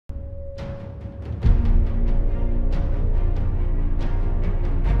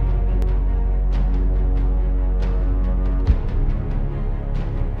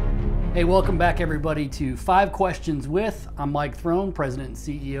Hey, welcome back everybody to 5 Questions With. I'm Mike Throne, President and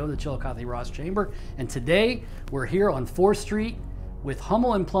CEO of the Chillicothe Ross Chamber, and today we're here on 4th Street with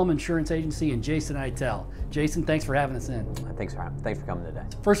Hummel and Plum Insurance Agency and Jason Eitel. Jason, thanks for having us in. Thanks for coming today.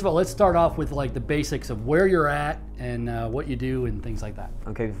 First of all, let's start off with like the basics of where you're at and what you do and things like that.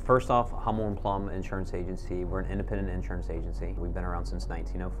 Okay, first off, Hummel and Plum Insurance Agency. We're an independent insurance agency. We've been around since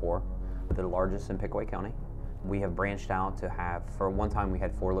 1904. We're the largest in Pickaway County. We have branched out to have, for one time we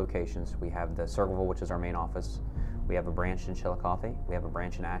had 4 locations. We have the Circleville, which is our main office. We have a branch in Chillicothe. We have a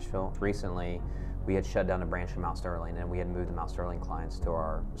branch in Asheville. Recently, we had shut down a branch in Mount Sterling, and we had moved the Mount Sterling clients to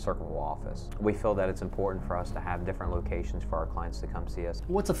our Circleville office. We feel that it's important for us to have different locations for our clients to come see us.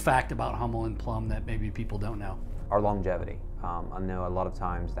 What's a fact about Hummel and Plum that maybe people don't know? Our longevity. I know a lot of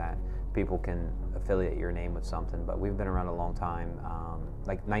times that people can affiliate your name with something, but we've been around a long time,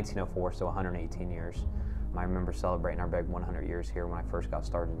 like 1904, so 118 years. I remember celebrating our big 100 years here when I first got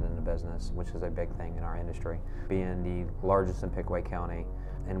started in the business, which is a big thing in our industry. Being the largest in Pickaway County,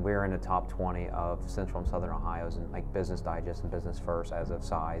 and we're in the top 20 of Central and Southern Ohio's in like Business Digest and Business First as of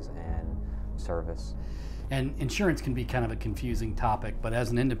size and service. And insurance can be kind of a confusing topic, but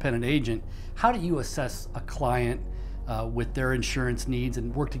as an independent agent, how do you assess a client with their insurance needs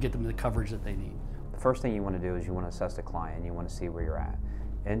and work to get them the coverage that they need? The first thing you want to do is you want to assess the client and you want to see where you're at.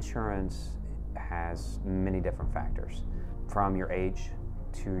 Insurance has many different factors, from your age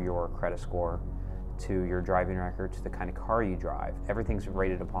to your credit score to your driving record to the kind of car you drive. Everything's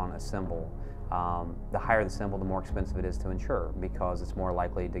rated upon a symbol. The higher the symbol, the more expensive it is to insure because it's more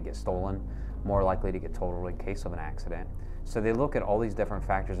likely to get stolen, more likely to get totaled in case of an accident. So they look at all these different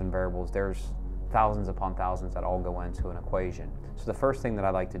factors and variables. There's thousands upon thousands that all go into an equation. So the first thing that I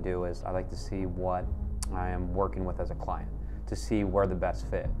like to do is I like to see what I am working with as a client, to see where the best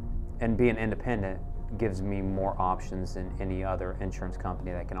fit. And being independent gives me more options than any other insurance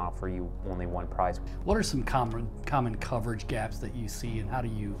company that can offer you only one price. What are some common coverage gaps that you see, and how do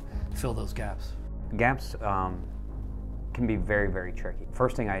you fill those gaps? Gaps can be very, very tricky.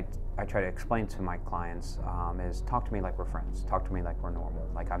 First thing I try to explain to my clients is talk to me like we're friends. Talk to me like we're normal,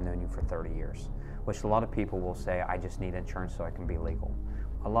 like I've known you for 30 years, which a lot of people will say, I just need insurance so I can be legal.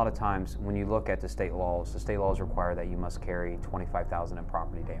 A lot of times when you look at the state laws require that you must carry $25,000 in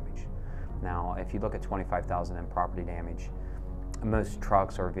property damage. Now, if you look at $25,000 in property damage, most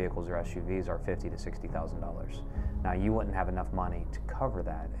trucks or vehicles or SUVs are $50,000 to $60,000. Now, you wouldn't have enough money to cover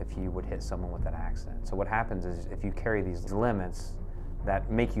that if you would hit someone with an accident. So what happens is if you carry these limits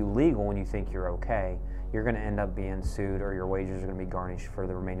that make you legal when you think you're okay, you're going to end up being sued or your wages are going to be garnished for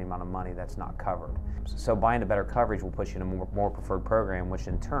the remaining amount of money that's not covered. So buying the better coverage will put you in a more preferred program, which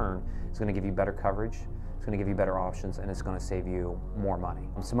in turn is going to give you better coverage, it's going to give you better options, and it's going to save you more money.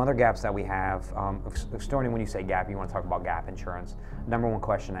 Some other gaps that we have, starting when you say gap, you want to talk about gap insurance. Number one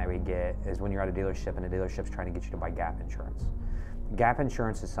question that we get is when you're at a dealership and the dealership's trying to get you to buy gap insurance. Gap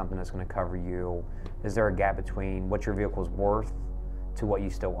insurance is something that's going to cover you. Is there a gap between what your vehicle is worth to what you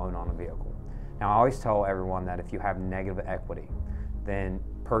still own on a vehicle? Now, I always tell everyone that if you have negative equity, then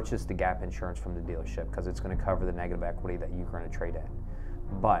purchase the gap insurance from the dealership because it's going to cover the negative equity that you're going to trade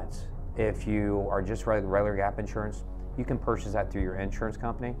in. But if you are just regular gap insurance, you can purchase that through your insurance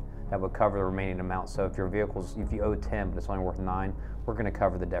company. That would cover the remaining amount. So if if you owe 10 but it's only worth 9, we're going to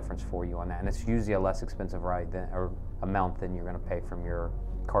cover the difference for you on that. And it's usually a less expensive amount than you're going to pay from your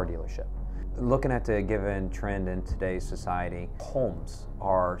car dealership. Looking at the given trend in today's society, homes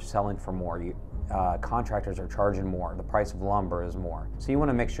are selling for more. Contractors are charging more. The price of lumber is more. So you want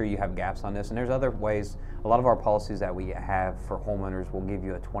to make sure you have gaps on this. And there's other ways. A lot of our policies that we have for homeowners will give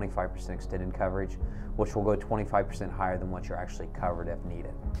you a 25% extended coverage, which will go 25% higher than what you're actually covered if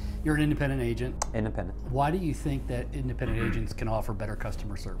needed. You're an independent agent. Independent. Why do you think that independent agents can offer better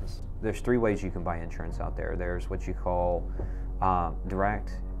customer service? There's 3 ways you can buy insurance out there. There's what you call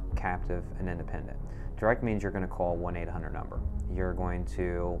direct, captive, and independent. Direct means you're going to call 1-800 number. You're going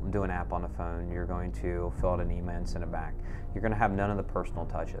to do an app on the phone. You're going to fill out an email and send it back. You're going to have none of the personal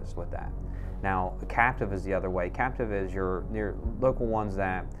touches with that. Now, captive is the other way. Captive is your local ones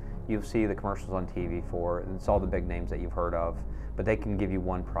that you'll see the commercials on TV for. It's all the big names that you've heard of, but they can give you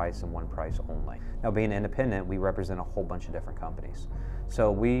one price and one price only. Now, being independent, we represent a whole bunch of different companies. So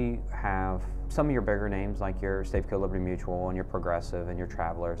we have some of your bigger names like your Safeco Liberty Mutual and your Progressive and your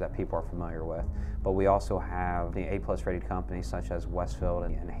Travelers that people are familiar with. But we also have the A+ rated companies such as Westfield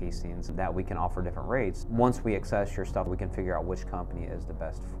and Hastings that we can offer different rates. Once we access your stuff, we can figure out which company is the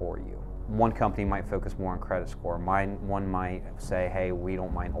best for you. One company might focus more on credit score. One might say, hey, we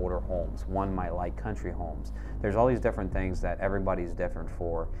don't mind older homes. One might like country homes. There's all these different things that everybody's different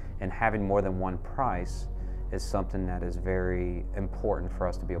for, and having more than one price is something that is very important for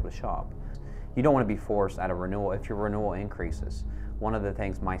us to be able to shop. You don't want to be forced at a renewal if your renewal increases. One of the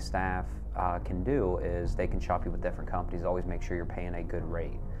things my staff can do is they can shop you with different companies, always make sure you're paying a good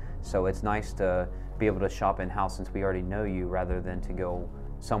rate. So it's nice to be able to shop in-house since we already know you, rather than to go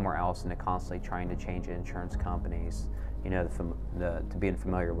somewhere else and to constantly trying to change insurance companies, you know, to being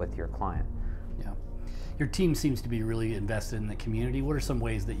familiar with your client. Yeah. Your team seems to be really invested in the community. What are some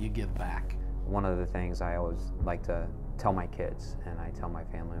ways that you give back? One of the things I always like to tell my kids, and I tell my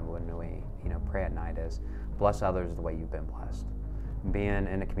family when we, pray at night, is bless others the way you've been blessed. Being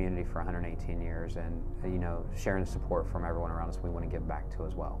in a community for 118 years and, sharing the support from everyone around us, we want to give back to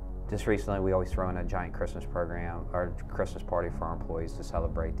as well. Just recently, we always throw in a giant Christmas program or Christmas party for our employees to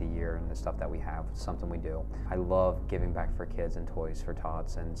celebrate the year and the stuff that we have. It's something we do. I love giving back for kids and toys for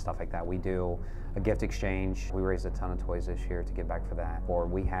tots and stuff like that. We do a gift exchange. We raised a ton of toys this year to give back for that. Or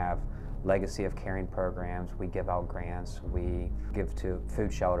we have legacy of caring programs. We give out grants. We give to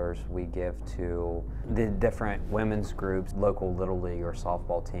food shelters. We give to the different women's groups, local Little League or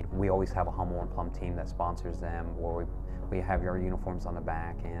softball team. We always have a Hummel and Plum team that sponsors them, or we have your uniforms on the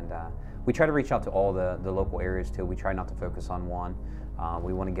back, and we try to reach out to all the local areas too. We try not to focus on one.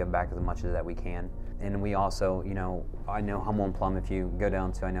 We want to give back as much as that we can. And we also, I know Hummel and Plum, if you go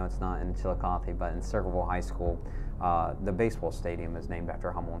down to, I know it's not in Chillicothe, but in Circleville High School, the baseball stadium is named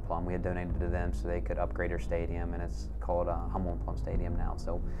after Hummel and Plum. We had donated to them so they could upgrade their stadium, and it's called Hummel and Plum Stadium now.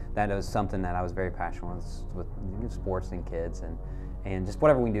 So that is something that I was very passionate with sports and kids, and just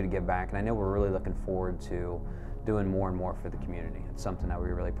whatever we can do to give back. And I know we're really looking forward to doing more and more for the community. It's something that we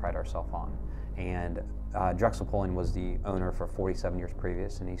really pride ourselves on. And Drexel Pulling was the owner for 47 years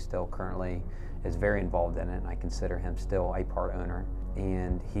previous, and he still currently is very involved in it, and I consider him still a part owner.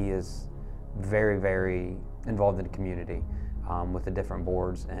 And he is very, very involved in the community with the different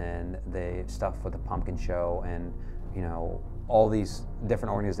boards and the stuff with the pumpkin show and all these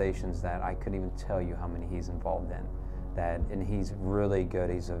different organizations that I couldn't even tell you how many he's involved in. And he's really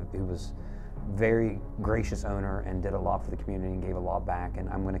good. He was very gracious owner and did a lot for the community and gave a lot back, and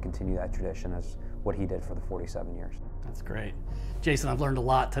I'm going to continue that tradition as what he did for the 47 years. That's great. Jason, I've learned a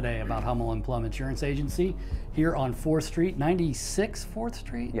lot today about Hummel and Plum Insurance Agency here on 4th Street, 96 4th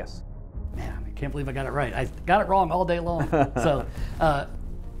Street? Yes. Man, I can't believe I got it right. I got it wrong all day long. So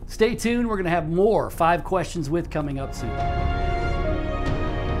stay tuned. We're going to have more 5 Questions With coming up soon.